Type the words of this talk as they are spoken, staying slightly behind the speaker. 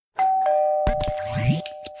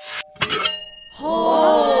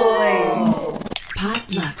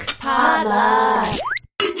Spotlight.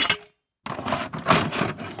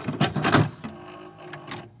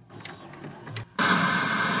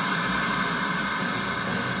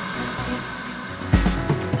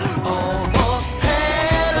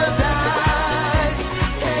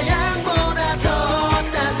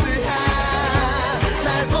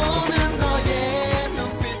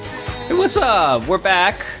 What's up? We're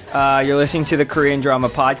back. You're listening to the Korean Drama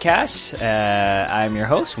Podcast. I'm your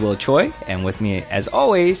host, Will Choi, and with me, as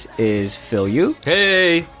always, is Phil Yu.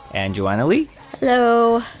 Hey! And Joanna Lee.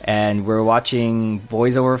 Hello. And we're watching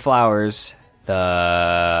Boys Over Flowers.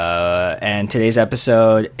 And today's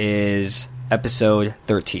episode is episode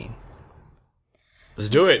 13. Let's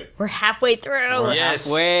do it. We're halfway through. Yes.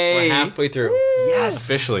 Halfway. We're halfway through. Yes.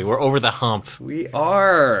 Officially. We're over the hump. We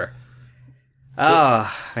are.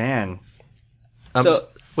 Man.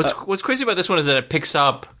 What's crazy about this one is that it picks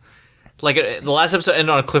up, like, the last episode ended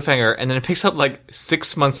on a cliffhanger, and then it picks up, like,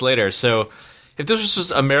 6 months later. So, if this was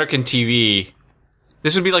just American TV,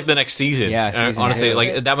 this would be, like, the next season. Yeah, season honestly, two.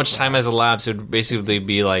 like, that much time has elapsed, it would basically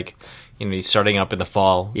be, like, starting up in the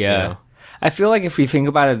fall. Yeah. You know? I feel like if we think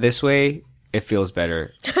about it this way, it feels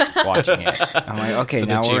better watching it. I'm like, okay, It's an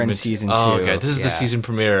now we're in achievement. season 2. Oh, okay. This is the season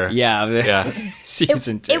premiere. Yeah. Yeah.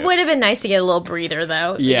 Season 2. It would have been nice to get a little breather,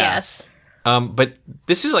 though. Yeah. Yes. But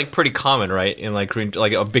this is, like, pretty common, right? In, like, Korean,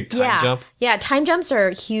 like a big time jump. Yeah, time jumps are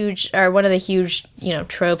huge, or one of the huge,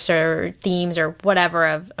 tropes or themes or whatever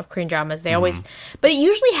of Korean dramas. They always, but it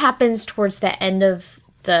usually happens towards the end of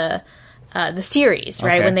the series,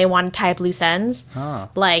 right? Okay. When they want to tie up loose ends.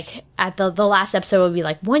 Like at the last episode would be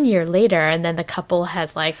like 1 year later, and then the couple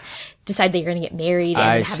has like decided they're going to get married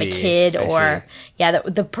and have a kid, or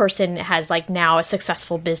the person has like now a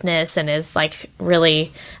successful business and is like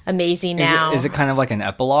really amazing now. Is it kind of like an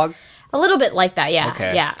epilogue? A little bit like that, yeah.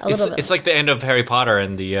 Okay. Yeah, a little bit. It's like the end of Harry Potter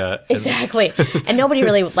and the... Exactly. And nobody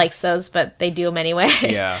really likes those, but they do them anyway.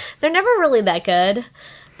 Yeah. They're never really that good.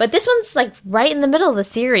 But this one's like right in the middle of the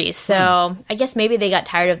series. So I guess maybe they got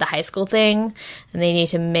tired of the high school thing and they need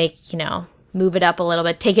to make, move it up a little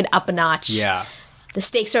bit, take it up a notch. Yeah. The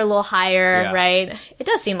stakes are a little higher, Yeah. right? It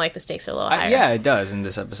does seem like the stakes are a little higher. Yeah, it does in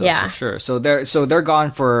this episode Yeah. for sure. So they're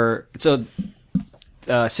gone for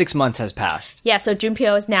 6 months has passed. Yeah, so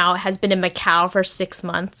Junpyo has been in Macau for 6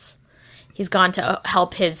 months. He's gone to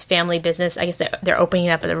help his family business. I guess they're opening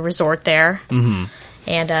up a resort there. Mm-hmm.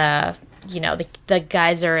 And, the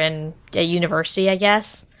guys are in a university, I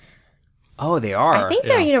guess. Oh, they are. I think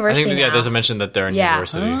they're university I think, now. there's a mention that they're in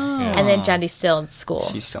university. Yeah. And then Jandi's still in school.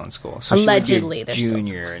 She's still in school. So Allegedly, she they're would be a still in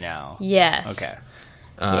junior now. Yes. Okay.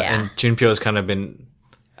 Yeah. And Junpyo has kind of been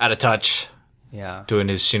out of touch Yeah. doing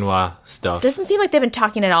his Shinhwa stuff. Doesn't seem like they've been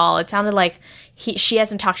talking at all. It sounded like she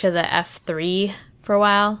hasn't talked to the F3 for a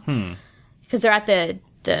while. Because they're at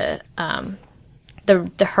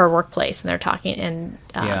her workplace and they're talking, and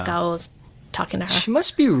Gao's talking to her. She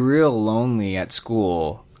must be real lonely at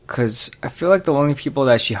school because I feel like the only people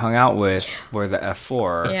that she hung out with were the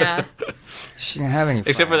F4. Yeah. She didn't have any friends.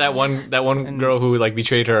 Except for that one girl who like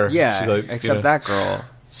betrayed her. Yeah, She's like, except that girl.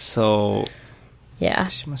 So Yeah.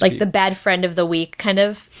 must Like be- the bad friend of the week, kind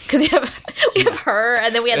of. Because we have her,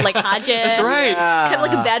 and then we had like Hajin. That's right. Kind of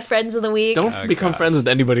like a bad friends of the week. Don't become friends with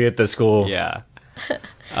anybody at the school. yeah.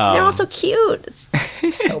 They're all so cute.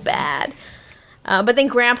 It's so bad. But then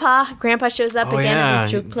Grandpa shows up again at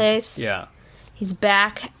the juke place. Yeah. He's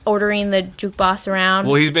back ordering the juke boss around.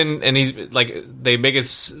 Well, he's like, they make it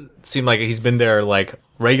seem like he's been there like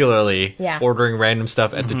regularly, ordering random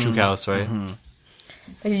stuff at the juke house, right?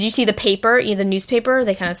 But did you see the paper, the newspaper?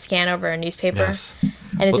 They kind of scan over a newspaper. Yes.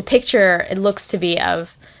 And it's a picture, it looks to be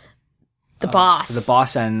of the boss. The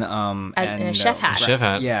boss and a chef hat. Chef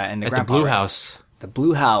hat. Yeah, and the at the grandpa, Blue right? House. The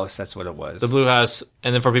Blue House, that's what it was. The Blue House,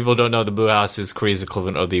 and then for people who don't know, the Blue House is Korea's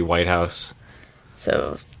equivalent of the White House.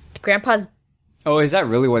 So Grandpa's... Oh, is that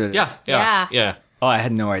really what it is? Yeah. Oh, I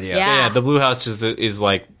had no idea. Yeah. Yeah, the Blue House is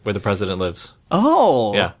like where the president lives.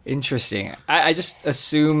 Oh, Yeah. Interesting. I just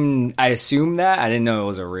assumed that. I didn't know it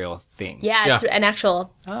was a real thing. Yeah, it's an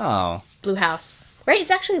actual Oh, blue house. Right?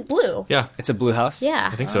 It's actually blue. Yeah, it's a Blue House?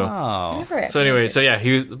 Yeah. I think so. Oh. So anyway, so yeah,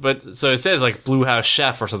 so it says like Blue House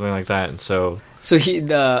chef or something like that, and so So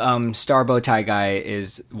the star bow tie guy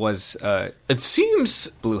was it seems.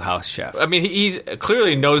 Blue House chef. I mean, he's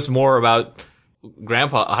clearly knows more about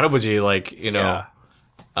Grandpa Harabuji. Like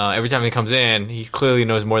every time he comes in, he clearly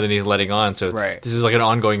knows more than he's letting on. So this is like an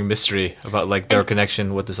ongoing mystery about like their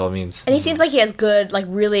connection, what this all means. And he seems like he has good, like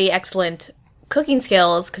really excellent cooking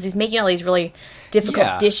skills because he's making all these really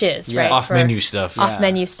difficult dishes, right? Off-menu stuff.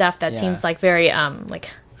 Off-menu stuff that seems like very, like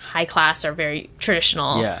high class or very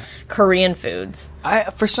traditional Korean foods.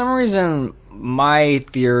 For some reason, my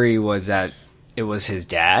theory was that it was his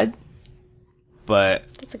dad, but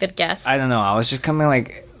that's a good guess. I don't know. I was just coming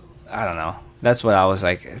like, I don't know. That's what I was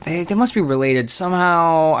like. They must be related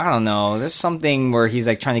somehow. I don't know. There's something where he's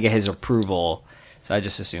like trying to get his approval, so I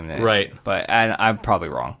just assumed it. Right. But I'm probably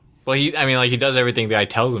wrong. Well, he does everything the guy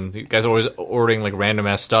tells him. The guy's always ordering like random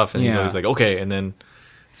ass stuff, and he's always like, okay, and then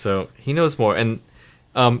so he knows more. And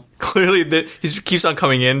clearly, he keeps on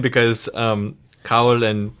coming in because Kaol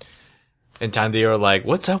and Chandi are like,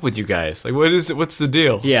 "What's up with you guys? Like, what's the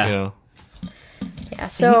deal?" Yeah. You know? Yeah.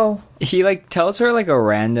 So he like tells her like a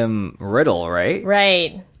random riddle, right?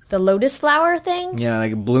 Right. The lotus flower thing. Yeah,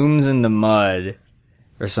 like it blooms in the mud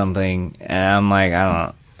or something, and I'm like,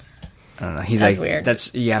 I don't know. He's That's like, weird.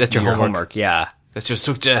 That's your homework. Yeah, that's your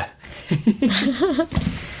sukje.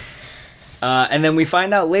 And then we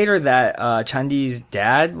find out later that Chandi's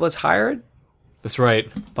dad was hired. That's right.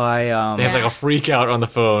 By they have like a freak out on the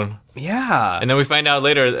phone. Yeah, and then we find out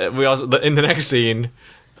later that we also in the next scene,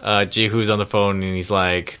 Ji-hoo's on the phone and he's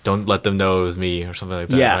like, "Don't let them know it was me" or something like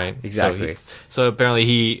that. Yeah, right? exactly. So apparently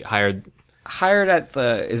he hired at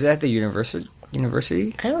the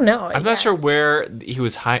university? I don't know. I'm not sure where he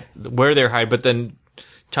was where they're hired, but then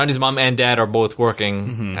Chandi's mom and dad are both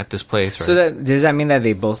working at this place. Right? So does that mean that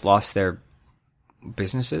they both lost their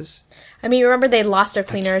businesses? I mean, remember they lost their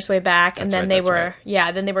cleaners way back, and then they were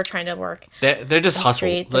then they were trying to work. They're just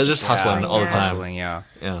hustling. They're just hustling all the time. Hustling, yeah.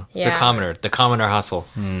 The commoner hustle.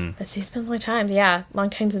 It's been a long time. Yeah, long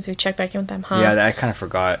time since we checked back in with them, huh? Yeah, I kind of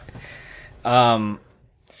forgot. John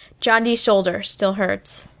D's shoulder still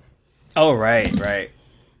hurts. Oh, right.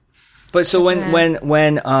 But so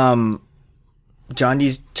when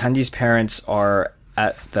Chandi's parents are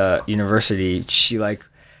at the university, she like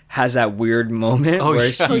has that weird moment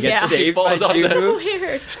where she gets saved by Ji-hoo.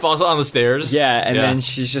 She falls on the stairs. Yeah, and then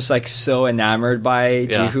she's just like so enamored by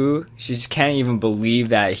Ji-hoo. She just can't even believe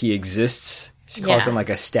that he exists. She calls him like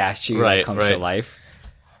a statue that comes to life.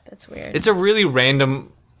 That's weird. It's a really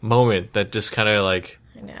random moment that just kind of like...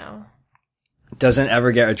 I know. Doesn't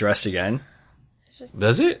ever get addressed again.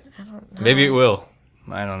 Does it? I don't know. Maybe it will.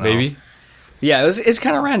 I don't know. Maybe. Yeah, it's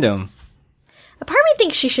kind of random. A part of me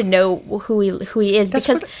thinks she should know who he is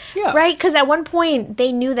because right? Because at one point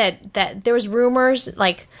they knew that there was rumors,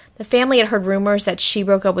 like the family had heard rumors that she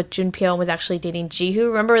broke up with Junpyo and was actually dating Ji-hoo.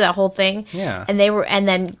 Remember that whole thing? Yeah. And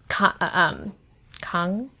then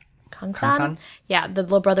Kang-san? Yeah, the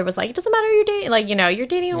little brother was like, it doesn't matter who you're dating. Like, you're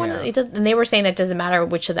dating one. And they were saying that it doesn't matter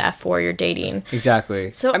which of the F4 you're dating. Exactly.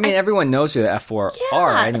 So I mean, everyone knows who the F4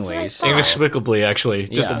 are anyways. Inexplicably, actually.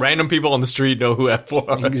 Just random people on the street know who F4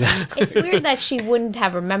 are. Exactly. It's weird that she wouldn't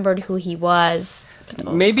have remembered who he was.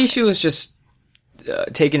 Maybe she was just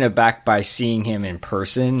taken aback by seeing him in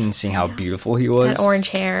person and seeing how beautiful he was. That orange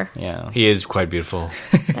hair. Yeah. He is quite beautiful.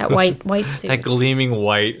 That white suit. That gleaming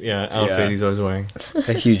white outfit he's always wearing.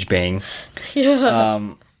 A huge bang.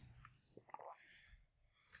 Yeah.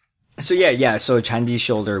 So Chandi's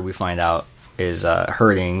shoulder, we find out, is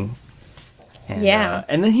hurting. And,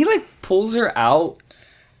 and then he like pulls her out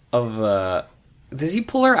of does he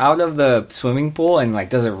pull her out of the swimming pool and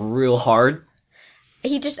like does it real hard? I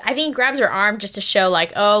think he grabs her arm just to show,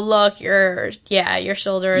 like, oh, look, your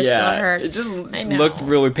shoulder is still hurt. It just looked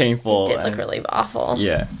really painful. It did look really awful.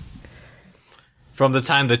 Yeah. From the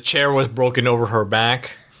time the chair was broken over her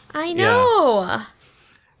back. I know.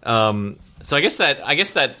 Yeah. So I guess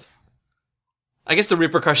the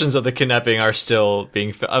repercussions of the kidnapping are still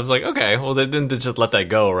being... I was like, okay, well, they didn't just let that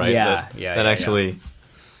go, right? That actually...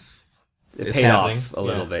 It paid off a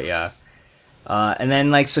little bit, yeah. And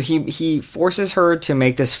then, like, so he forces her to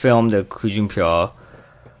make this film to Koo Junpyo.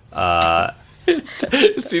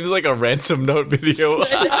 It seems like a ransom note video.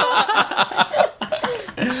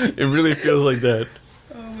 It really feels like that.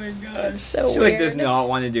 Oh my god. So she weird. like does not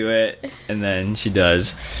want to do it, and then she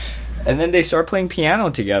does. And then they start playing piano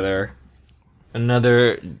together.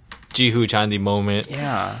 Another Ji-hoo Chandi moment.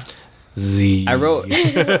 Yeah. Z. I wrote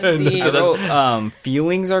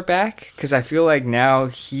feelings are back because I feel like now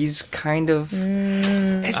he's kind of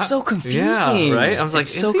it's so confusing. Yeah, right? I was like,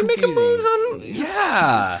 is he making moves on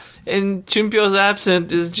in Junpyo's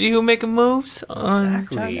absent, is Ji-hoo making moves on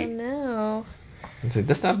exactly. I don't know. It's like,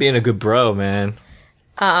 that's not being a good bro, man.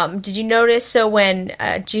 Did you notice so when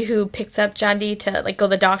Ji-hoo picks up Chandi to like go to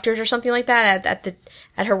the doctors or something like that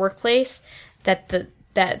at her workplace that the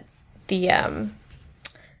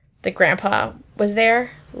grandpa was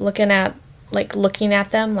there looking at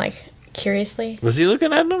them like curiously. Was he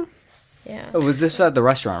looking at them? Yeah. Oh, was this at the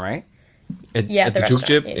restaurant, right? at the juke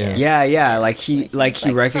chip. Yeah. Like he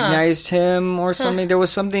recognized him or something. There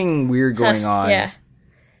was something weird going on. Yeah.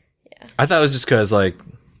 I thought it was just because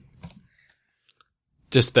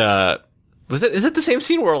is it the same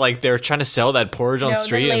scene where like they're trying to sell that porridge on the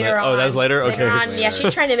street? Later on. Oh, that was later. Okay. Yeah,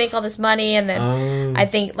 she's trying to make all this money, and then I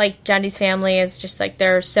think like John Dee's family is just like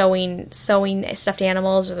they're sewing stuffed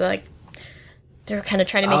animals, or they're kind of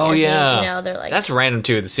trying to make ends meet. You know, they're like that's random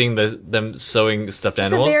too. Seeing them sewing stuffed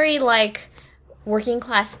animals. It's a very like working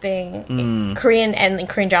class thing. In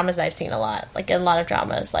Korean dramas I've seen a lot. Like in a lot of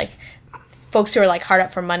dramas, like folks who are like hard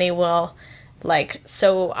up for money will like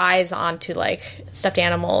sew eyes onto like stuffed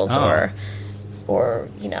animals or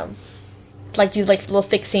you know, like do like little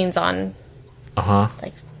fixings on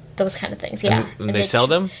like those kind of things. Yeah. And they sell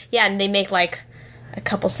them? Yeah, and they make like a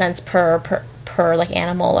couple cents per like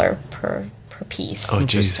animal or per piece. Oh,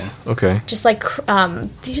 interesting. Okay. Just like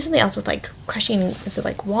they do something else with like crushing, is it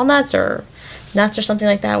like walnuts or nuts or something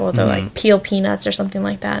like that? Well, they're like peel peanuts or something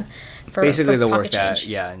like that. Basically the work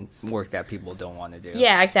that people don't want to do.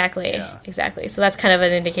 Yeah, exactly. Yeah. Exactly. So that's kind of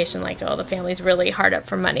an indication like, oh, the family's really hard up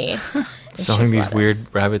for money. Selling these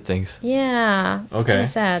weird rabbit things. Yeah. It's kind of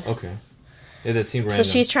sad. Okay. Yeah, that seemed random. So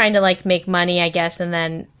she's trying to like make money, I guess, and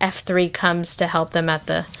then F3 comes to help them at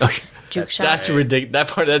the juke shop. That's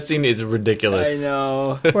ridiculous. That scene is ridiculous. I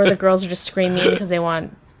know. Where the girls are just screaming because they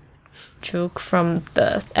want juke from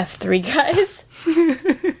the F3 guys.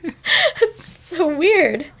 It's so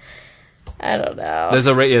weird. I don't know.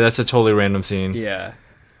 That's a totally random scene. Yeah.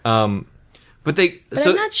 But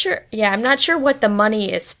I'm not sure. Yeah, I'm not sure what the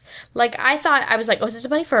money is. Like, I was like, oh, is this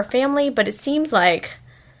money for a family? But it seems like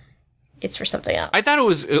it's for something else. I thought it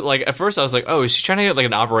was, like, at first I was like, oh, is she trying to get, like,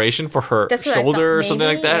 an operation for her shoulder or something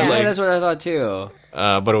like that? Yeah, like, that's what I thought, too.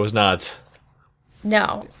 But it was not.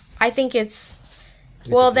 No. I think it's...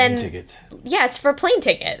 Well, then... Ticket. Yeah, it's for a plane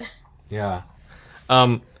ticket. Yeah.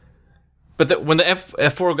 But when the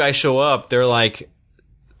F4 guys show up, they're like,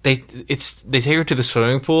 they take her to the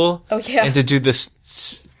swimming pool. Oh yeah. And to do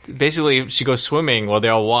this, basically she goes swimming while they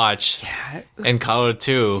all watch. Yeah. And Kyle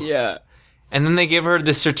too. Yeah. And then they give her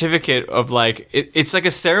this certificate of like, it's like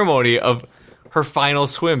a ceremony of her final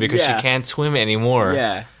swim because she can't swim anymore.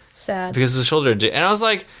 Yeah. Sad. Because of the shoulder injury. And I was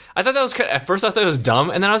like, I thought that was at first I thought it was dumb,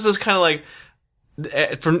 and then I was just kind of like,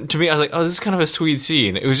 to me I was like, oh, this is kind of a sweet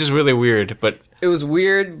scene. It was just really weird, but. It was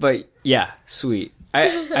weird, but yeah, sweet.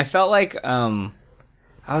 I felt like I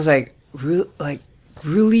was like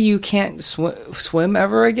really you can't swim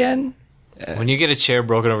ever again? When you get a chair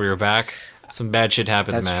broken over your back, some bad shit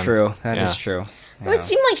happens, man. That's trtrue. That is true. Well, it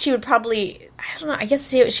seemed like she would probably, I don't know, I guess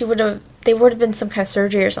she would have, they would have been some kind of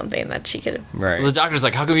surgery or something that she could have. Right. Well, the doctor's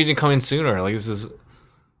like, how come you didn't come in sooner? Like,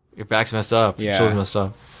 your back's messed up. Your shoulder's messed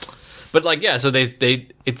up. But like, yeah, so they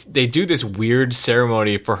do this weird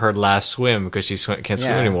ceremony for her last swim because she can't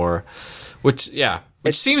swim anymore, which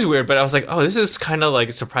seems weird. But I was like, oh, this is kind of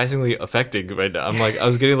like surprisingly affecting right now. I'm like, I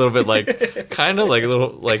was getting a little bit like, kind of like a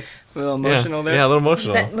little emotional there. Yeah, a little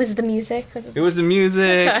emotional. Was it the music? It was the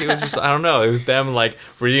music. It was just, I don't know. It was them like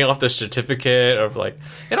reading off the certificate of like,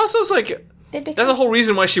 and also it's like. That's the whole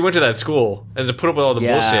reason why she went to that school and to put up with all the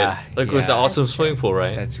bullshit. Like it was the awesome swimming pool,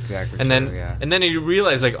 right? That's exactly and true. And then you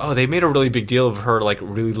realize like, oh, they made a really big deal of her like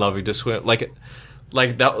really loving to swim, like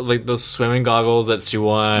that, like those swimming goggles that she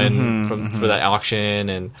won for that auction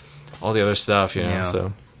and all the other stuff, you know. Yeah.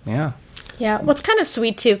 So yeah. Well, it's kind of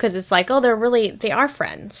sweet too because it's like, oh, they are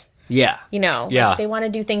friends. Yeah. You know, like, they want to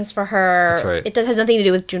do things for her. That's right. It has nothing to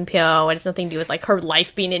do with Junpyo. It has nothing to do with like her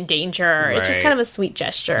life being in danger. Right. It's just kind of a sweet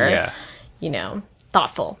gesture. Yeah. You know.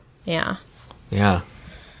 Thoughtful, yeah. And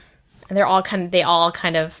they all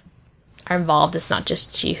kind of are involved. It's not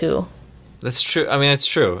just Jihu. That's true. I mean, it's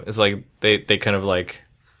true. It's like they kind of like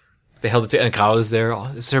they held it. And Kao is there.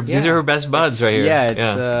 These are her best buds right here.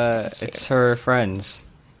 Yeah, it's her friends.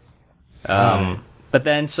 But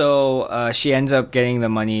then she ends up getting the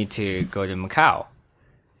money to go to Macau.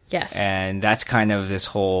 Yes, and that's kind of this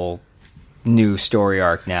whole new story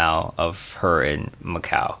arc now of her in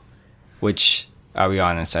Macau, which. I'll be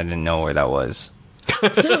honest, I didn't know where that was.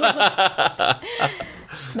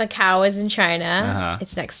 Macau is in China. Uh-huh.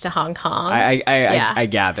 It's next to Hong Kong. I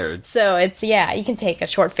gathered. So it's, you can take a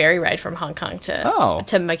short ferry ride from Hong Kong to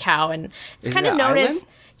Macau. And it's kind of known as...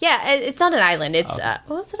 Yeah, it's not an island. It's...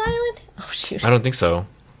 what's an island? Oh, shoot. I don't think so.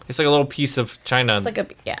 It's like a little piece of China. It's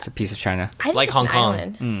like it's a piece of China. Like Hong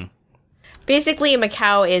Kong. Basically,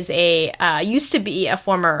 Macau is used to be a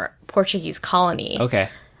former Portuguese colony. Okay.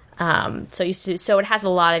 So it has a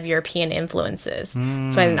lot of European influences.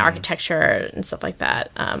 That's why in architecture and stuff like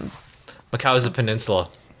that. Macau is a peninsula.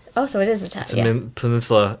 Oh, so it is a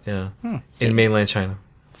peninsula, in mainland China.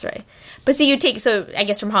 That's right. But see, I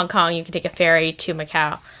guess from Hong Kong, you can take a ferry to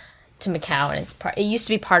Macau, and it used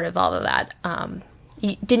to be part of all of that.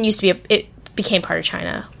 It didn't used to be, it became part of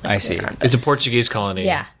China. I see. It's a Portuguese colony.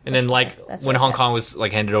 Yeah. And then, like, when Hong Kong was,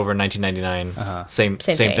 like, handed over in 1999, same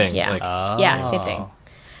thing. Yeah. Like, same thing.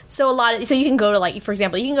 So you can go to, like, for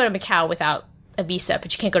example, you can go to Macau without a visa,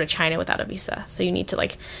 but you can't go to China without a visa. So you need to,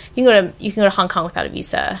 like, you can go to Hong Kong without a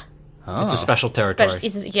visa. It's a special territory.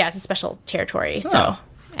 It's a special territory. So,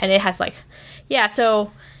 and it has, like,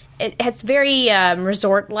 so it's very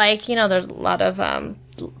resort-like. You know, there's a lot of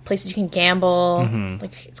places you can gamble.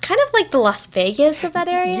 Like, it's kind of like the Las Vegas of that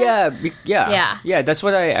area. Yeah. That's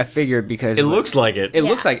what I figured, because it looks like it. It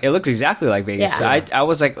looks exactly like Vegas. Yeah. I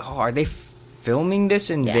was like, are they filming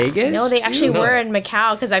this in Vegas? No, they actually were in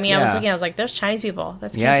Macau, because I was looking, I was like, there's Chinese people.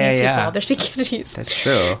 That's Cantonese people. They're speaking Cantonese. That's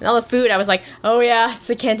true. And all the food, I was like, oh yeah, it's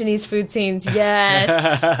the Cantonese food scenes.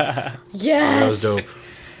 Yes. Yes. That was dope.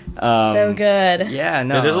 So good. Yeah,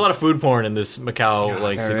 no. Yeah, there's a lot of food porn in this Macau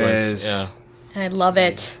sequence. Is. Yeah. And I love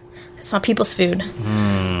it. It's my people's food.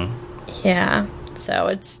 Yeah. So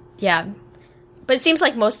it's, but it seems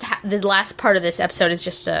like the last part of this episode is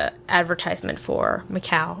just a advertisement for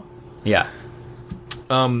Macau. Yeah.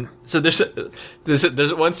 So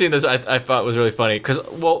there's one scene that I thought was really funny, because,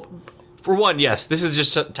 well, for one, yes, this is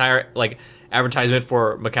just an entire, like, advertisement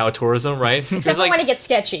for Macau tourism, right? Except for when it gets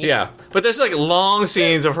sketchy. Yeah, but there's, like, long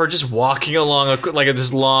scenes of her just walking along, like,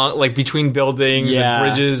 this long, like, between buildings and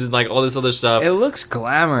bridges and, like, all this other stuff. It looks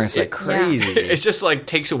glamorous, like crazy. It's just, like,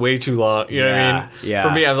 takes way too long, you know what I mean? Yeah.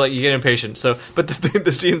 For me, I'm like, you get impatient. So, but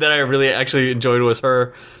the scene that I really actually enjoyed was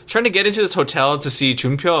her trying to get into this hotel to see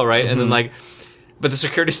Junpyo, right? And then, like, but the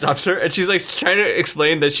security stops her, and she's, like, trying to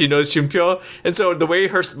explain that she knows Junpyo, and so the way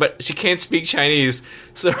but she can't speak Chinese,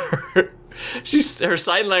 so her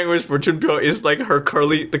sign language for Junpyo is, like,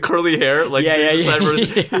 the curly hair, like,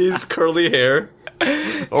 his curly hair,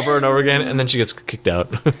 over and over again, and then she gets kicked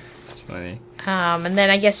out. It's funny. And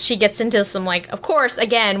then I guess she gets into some, like, of course,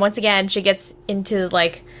 once again, she gets into,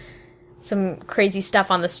 like, some crazy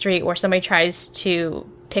stuff on the street where somebody tries to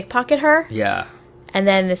pickpocket her. Yeah. And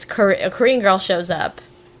then a Korean girl shows up.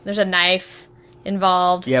 There's a knife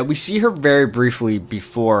involved. Yeah, we see her very briefly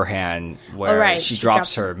beforehand, where she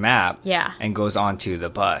drops her map and goes onto the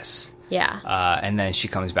bus. Yeah. And then she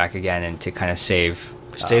comes back again and to kind of saves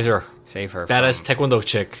her. Badass taekwondo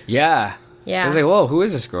chick. Yeah. Yeah. I was like, whoa, who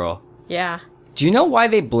is this girl? Yeah. Do you know why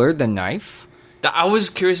they blurred the knife? I was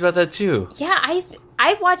curious about that too. Yeah,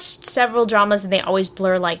 I've watched several dramas and they always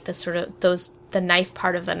blur, like, the sort of the knife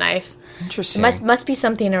part of the knife. Interesting. It must be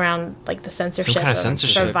something around, like, the censorship, some kind of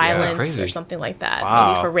censorship, or violence or something like that. Wow.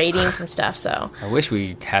 Maybe for ratings and stuff. So I wish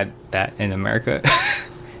we had that in America.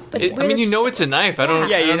 But I mean, you know, it's a knife. I don't.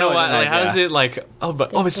 Yeah, I don't know why. Like, knife, how does it, like?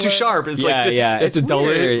 It's too sharp. It's it's a dull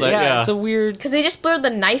weird. it. Like, it's a weird. Because they just blurred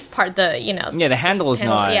the knife part. The handle is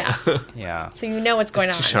not. Yeah. Yeah. So you know what's going on.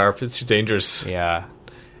 It's too sharp. It's too dangerous. Yeah.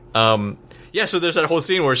 Yeah. So there's that whole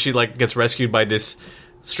scene where she, like, gets rescued by this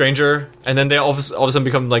stranger, and then they all of a sudden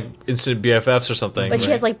become, like, instant BFFs or something. But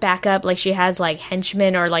she has, like, backup, like, she has, like,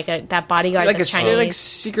 henchmen or, like, that bodyguard like that's Chinese. Like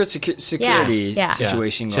secret security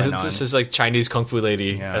situation going on. This is, like, Chinese kung fu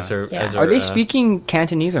lady as her. As her, Are they speaking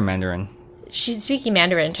Cantonese or Mandarin? She's speaking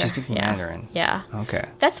Mandarin. She's speaking Mandarin. Yeah. Okay.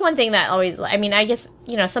 That's one thing that always. I mean, I guess,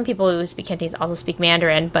 some people who speak Cantonese also speak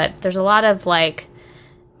Mandarin, but there's a lot of, like,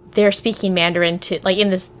 they're speaking Mandarin to, like,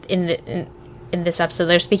 in this episode,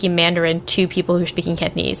 they're speaking Mandarin to people who are speaking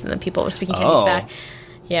Cantonese, and then people are speaking Cantonese back.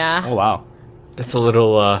 Yeah. Oh, wow. That's a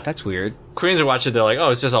little... That's weird. Koreans are watching it, they're like,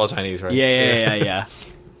 oh, it's just all Chinese, right? Yeah.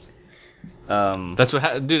 That's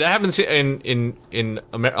what... Dude, that happens in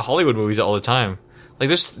Hollywood movies all the time. Like,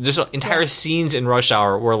 there's entire scenes in Rush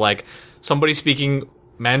Hour where, like, somebody's speaking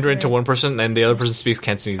Mandarin to one person, and then the other person speaks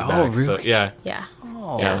Cantonese back. Really? So, yeah. Yeah.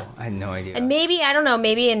 Oh, Yeah. I had no idea. And maybe, I don't know,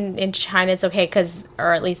 maybe in China it's okay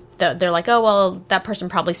or at least they're like, oh, well, that person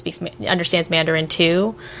probably understands Mandarin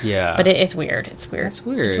too. Yeah. But it's weird. It's weird. That's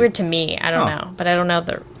weird. It's weird to me. I don't know. But I don't know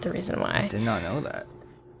the reason why. I did not know that.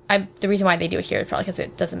 The reason why they do it here is probably because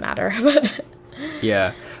it doesn't matter. But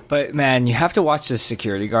yeah. But, man, you have to watch the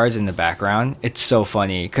security guards in the background. It's so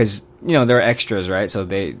funny because, they're extras, right? So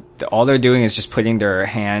all they're doing is just putting their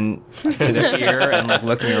hand to their ear and, like,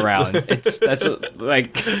 looking around. That's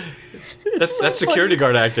security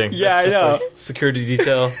guard acting. Yeah, that's I know. Like security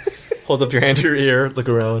detail. Hold up your hand to your ear, look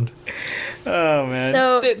around. Oh, man.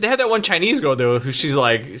 so They had that one Chinese girl though, who she's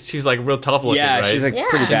like real tough looking. Yeah, right? she's like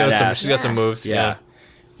pretty She knows badass. she's got some moves. Yeah.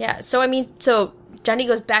 yeah. So Johnny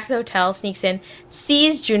goes back to the hotel, sneaks in,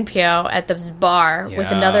 sees Junpyo at this bar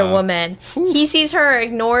with another woman. He sees her,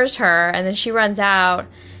 ignores her, and then she runs out.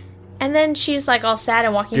 And then she's like all sad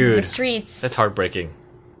and walking through the streets. That's heartbreaking.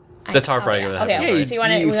 That's heartbreaking. Okay. So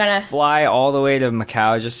we wanna fly all the way to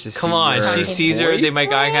Macau just to see Come on, she sees her. They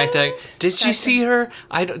make eye contact. Did she see her?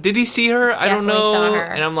 Did he see her? I don't know. Saw her.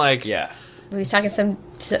 And I'm like, yeah. He was talking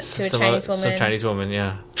to a Chinese woman. Some Chinese woman,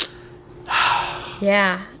 yeah.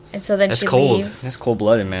 Yeah. And so then That's she cold. leaves. That's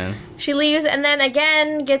cold-blooded, man. She leaves and then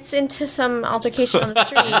again gets into some altercation on the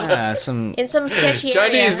street. Yeah, in some sketchy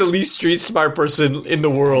Johnny area. is the least street smart person in the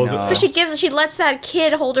world. Because she lets that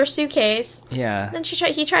kid hold her suitcase. Yeah. Then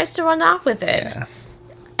he tries to run off with it. Yeah.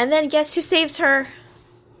 And then guess who saves her?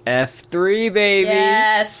 F3, baby.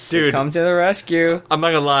 Yes. Dude, come to the rescue. I'm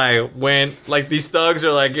not gonna lie, when like these thugs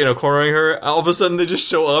are like, cornering her, all of a sudden they just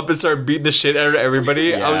show up and start beating the shit out of everybody.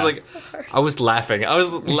 Yeah. I was like, I was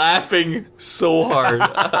laughing so hard.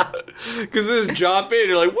 Because they just drop in,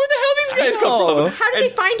 you're like, where the hell these guys come from? How did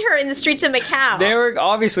they find her in the streets of Macau? They were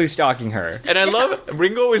obviously stalking her. And I love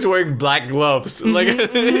Ringo is wearing black gloves. Like,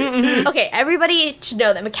 okay, everybody should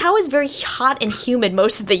know that Macau is very hot and humid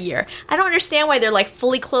most of the year. I don't understand why they're like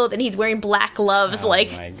fully clothed and he's wearing black gloves. Oh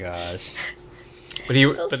like, my gosh! but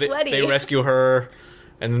sweaty. they rescue her,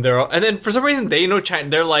 and then for some reason they know China.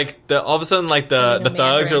 They're like all of a sudden like the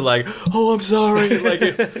thugs are like, oh, I'm sorry, like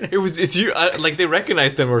it's you. Like they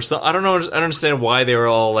recognize them or something. I don't know. I don't understand why they were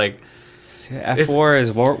all like. F4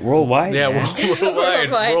 is worldwide. Yeah,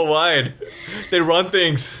 worldwide. They run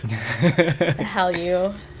things. the hell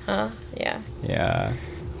you? Huh? Yeah. Yeah.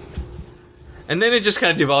 And then it just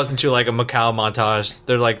kind of devolves into like a Macau montage.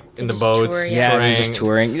 They're like in the boats. Touring. Yeah, they're just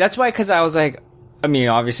touring. That's why, because I was like, I mean,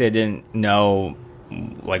 obviously I didn't know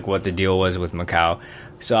like what the deal was with Macau.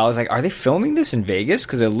 So I was like, are they filming this in Vegas?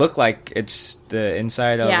 Because it looked like it's the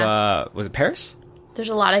inside of, was it Paris? There's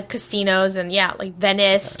a lot of casinos and like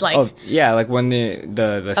Venice. Like, oh, yeah, like when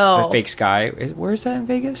the fake sky. Where is that in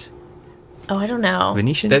Vegas? Oh, I don't know.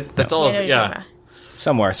 Venetian? That's all, yeah.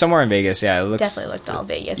 Somewhere in Vegas, yeah. It looks, definitely looked all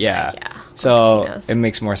Vegas. Yeah. Like, so casinos. it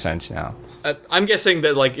makes more sense now. I'm guessing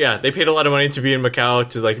that, like, they paid a lot of money to be in Macau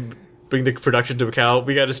to, like, bring the production to Macau.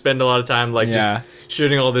 We got to spend a lot of time, like, just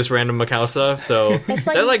shooting all this random Macau stuff. So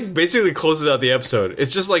that, like, basically closes out the episode.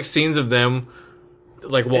 It's just, like, scenes of them,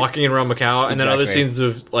 like, walking around Macau, and then other scenes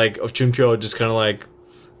of, like, of Junpyo just kind of, like,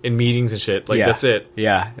 in meetings and shit. Like, that's it.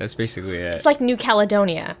 Yeah, that's basically it. It's like New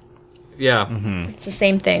Caledonia. Yeah. Mm-hmm. It's the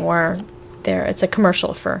same thing where it's a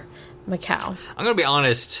commercial for Macau. I'm gonna be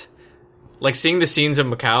honest, like seeing the scenes of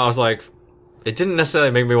Macau, I was like, it didn't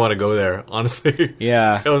necessarily make me want to go there, honestly.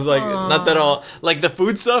 Yeah. It was like, not that all, like the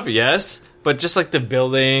food stuff, yes, but just like the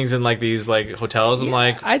buildings and like these like hotels, I'm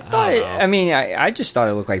like, I thought I just thought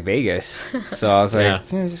it looked like Vegas. So I was like,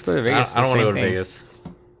 just go to Vegas. I don't want to go to Vegas.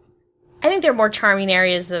 I think there are more charming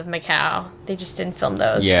areas of Macau. They just didn't film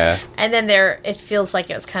those. Yeah. And then it feels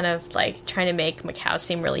like it was kind of like trying to make Macau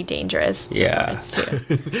seem really dangerous. Yeah. Too.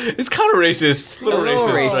 It's kind of racist. A little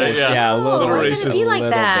racist. Right? Yeah, a little racist. Be like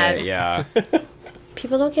that. Bit, yeah.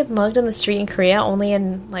 People don't get mugged on the street in Korea, only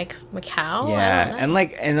in like Macau. Yeah. And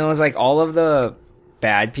it was like all of the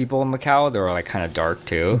bad people in Macau, they were like kind of dark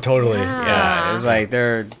too. Totally. Yeah. It was like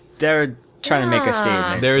they're trying to make a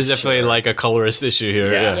statement. There is definitely like a colorist issue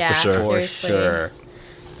here. Yeah, for sure. For seriously. sure.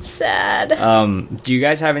 Sad. Do you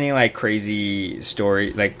guys have any like crazy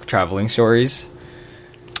traveling stories?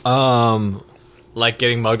 Like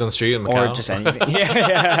getting mugged on the street in Macau, or just anything?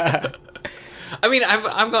 Yeah. I mean,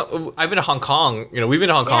 I've been to Hong Kong. We've been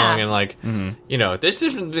to Hong Kong, and like, there's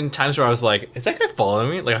just been times where I was like, is that guy following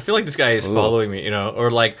me? Like, I feel like this guy is following me. Or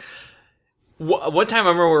like. One time I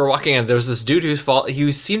remember we were walking and there was this dude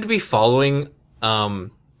he seemed to be following,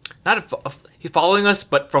 he's following us,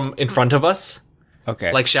 but from in front of us.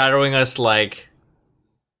 Okay. Like shadowing us, like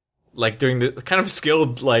doing the kind of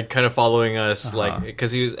skilled, like kind of following us, like,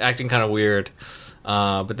 because he was acting kind of weird.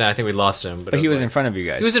 But then I think we lost him. But he was in front of you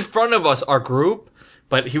guys. He was in front of us, our group,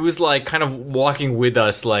 but he was like kind of walking with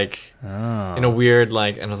us, like in a weird,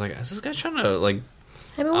 like, and I was like, is this guy trying to like,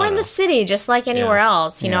 I mean, we're in the city, just like anywhere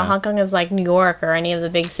else. You know, Hong Kong is like New York or any of the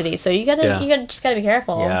big cities, so you just gotta be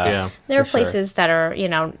careful. Yeah. There are places that are,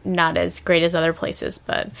 not as great as other places,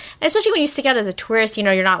 but especially when you stick out as a tourist,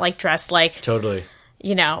 you're not like dressed like totally,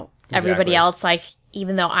 everybody else. Like,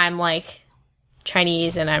 even though I'm like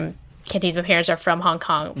Chinese and I'm Cantonese, my parents are from Hong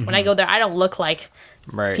Kong. When I go there, I don't look like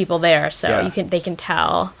people there, so they can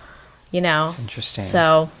tell. It's interesting.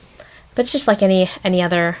 So, but it's just like any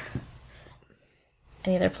other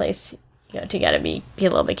place, you gotta be a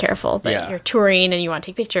little bit careful. But you're touring and you want to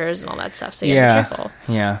take pictures and all that stuff, so you gotta be careful.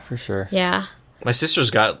 Yeah, for sure. Yeah. My sisters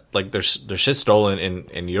got like their shit stolen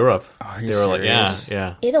in Europe. Oh, they were like,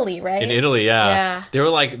 yeah. Italy, right? In Italy, yeah. They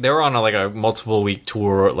were on a multiple week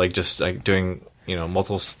tour, like just like doing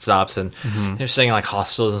multiple stops, and they're staying in like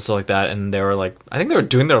hostels and stuff like that. And they were like, I think they were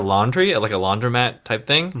doing their laundry at like a laundromat type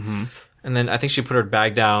thing. And then I think she put her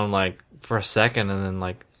bag down like for a second, and then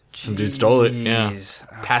like some dude stole it. Yeah,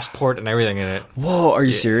 passport and everything in it. Whoa, are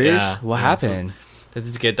you serious? Yeah. What happened? So they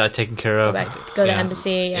had to get that taken care of. Go to the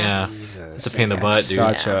embassy. Yeah, it's a pain in the butt, dude.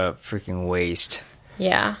 Such a freaking waste.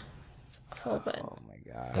 Yeah, it's awful, but oh my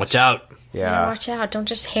god, watch out. Yeah, watch out! Don't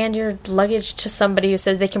just hand your luggage to somebody who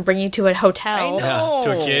says they can bring you to a hotel. I know.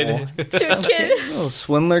 To a kid. To a kid. Little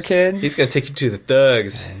swindler kid. He's gonna take you to the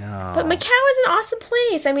thugs. I know. But Macau is an awesome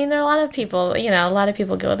place. I mean, there are a lot of people. A lot of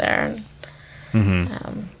people go there.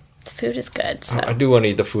 And, the food is good. So. I do want to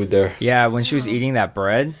eat the food there. Yeah, when she was eating that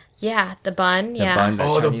bread. Yeah, the bun. The bun,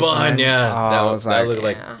 the bun. Yeah,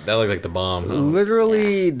 that looked like the bomb.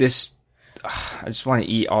 Literally, this. I just want to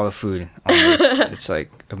eat all the food on this. It's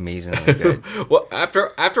like amazingly good. Well,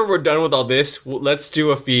 after we're done with all this, let's do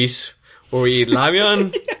a feast where we eat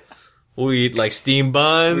ramyun. We eat like steamed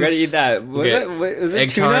buns. We gotta eat that. Was it egg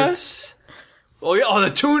tuna? tarts. Oh yeah! Oh, the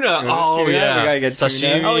tuna. Oh yeah! We gotta get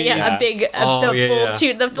sashimi. Tuna. Oh yeah,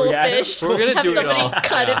 the full fish. We're gonna have do it somebody all.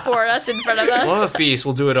 cut it for us in front of us. We'll have a feast.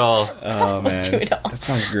 We'll do it all. Oh man, do it all. That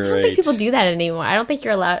sounds great. I don't think people do that anymore. I don't think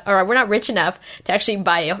you're allowed, or we're not rich enough to actually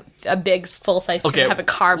buy a big full size tuna and have it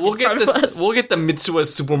carved in front of us. We'll get the Mitsuwa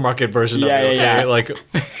supermarket version of it. Okay? Yeah. Like,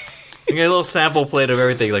 you get a little sample plate of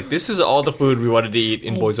everything. Like, this is all the food we wanted to eat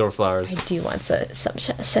in Boys Over Flowers. I do want some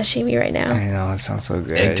sashimi right now. I know, it sounds so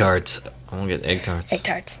good. Egg tarts. I want to get egg tarts. Egg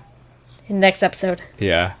tarts. In the next episode.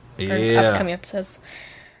 Yeah. Or upcoming episodes.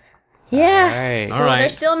 Yeah. All right.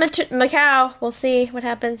 So they're still in Macau. We'll see what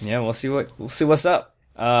happens. Yeah, we'll see what's up.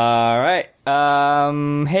 All right.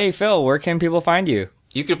 Hey Phil, where can people find you?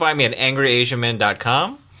 You can find me at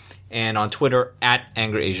angryasianman.com and on Twitter at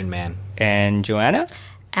angryasianman. And Joanna?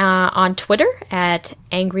 On Twitter at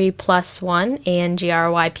angry+1 and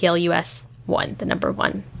GRYPLUS1, the number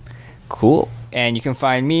 1. Cool. And you can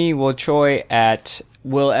find me, Will Choi, at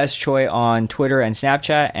Will S. Choi on Twitter and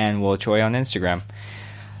Snapchat, and Will Choi on Instagram.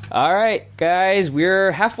 All right, guys,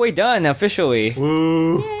 we're halfway done officially.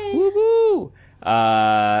 Woo! Yay. Woo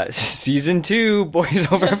woo! Season 2, Boys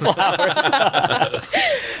Over Flowers.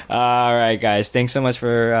 All right, guys, thanks so much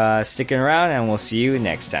for sticking around, and we'll see you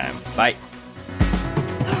next time. Bye.